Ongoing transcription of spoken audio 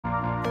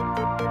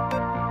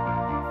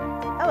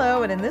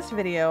Hello, and in this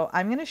video,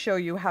 I'm going to show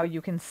you how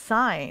you can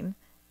sign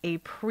a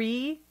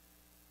pre-prepared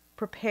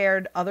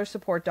other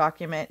support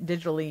document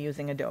digitally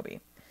using Adobe.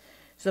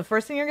 So the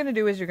first thing you're going to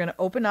do is you're going to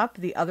open up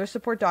the other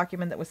support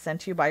document that was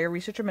sent to you by your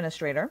research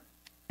administrator,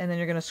 and then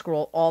you're going to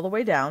scroll all the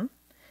way down.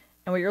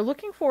 And what you're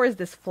looking for is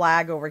this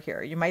flag over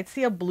here. You might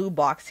see a blue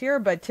box here,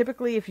 but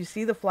typically if you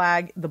see the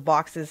flag, the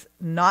box is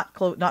not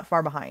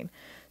far behind.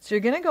 So you're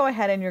going to go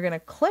ahead and you're going to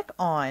click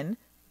on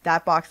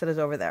that box that is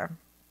over there.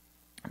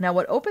 Now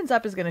what opens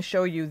up is going to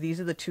show you these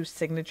are the two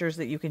signatures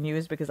that you can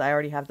use because I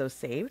already have those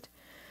saved.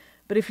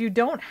 But if you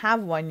don't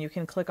have one, you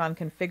can click on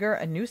Configure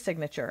a new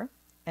signature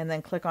and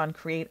then click on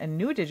Create a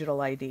new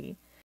digital ID.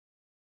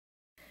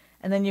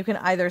 And then you can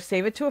either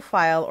save it to a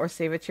file or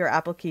save it to your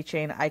Apple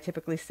keychain. I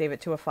typically save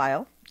it to a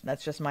file.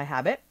 That's just my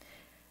habit.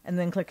 And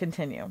then click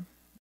Continue.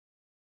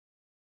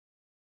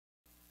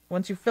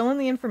 Once you fill in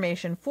the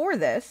information for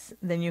this,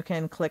 then you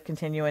can click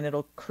Continue and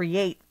it'll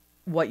create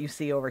what you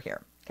see over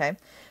here. Okay,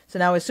 so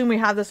now assume we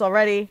have this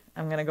already.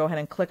 I'm going to go ahead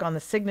and click on the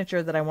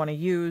signature that I want to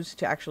use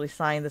to actually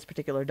sign this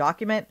particular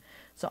document.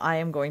 So I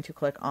am going to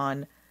click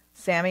on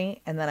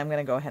Sammy, and then I'm going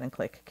to go ahead and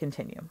click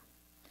Continue.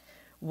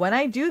 When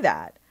I do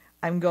that,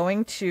 I'm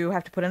going to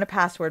have to put in a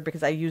password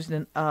because I used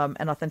an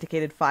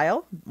authenticated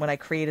file when I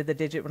created the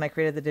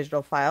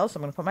digital file. So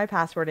I'm going to put my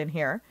password in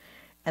here,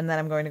 and then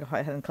I'm going to go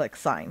ahead and click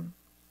Sign.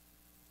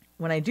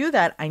 When I do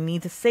that, I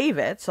need to save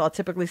it. So I'll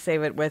typically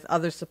save it with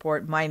other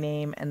support, my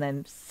name, and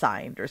then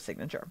signed or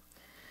signature.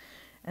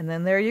 And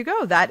then there you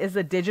go. That is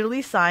a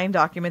digitally signed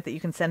document that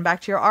you can send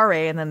back to your RA,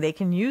 and then they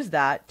can use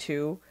that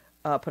to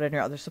put in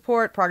your other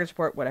support, progress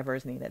report, whatever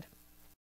is needed.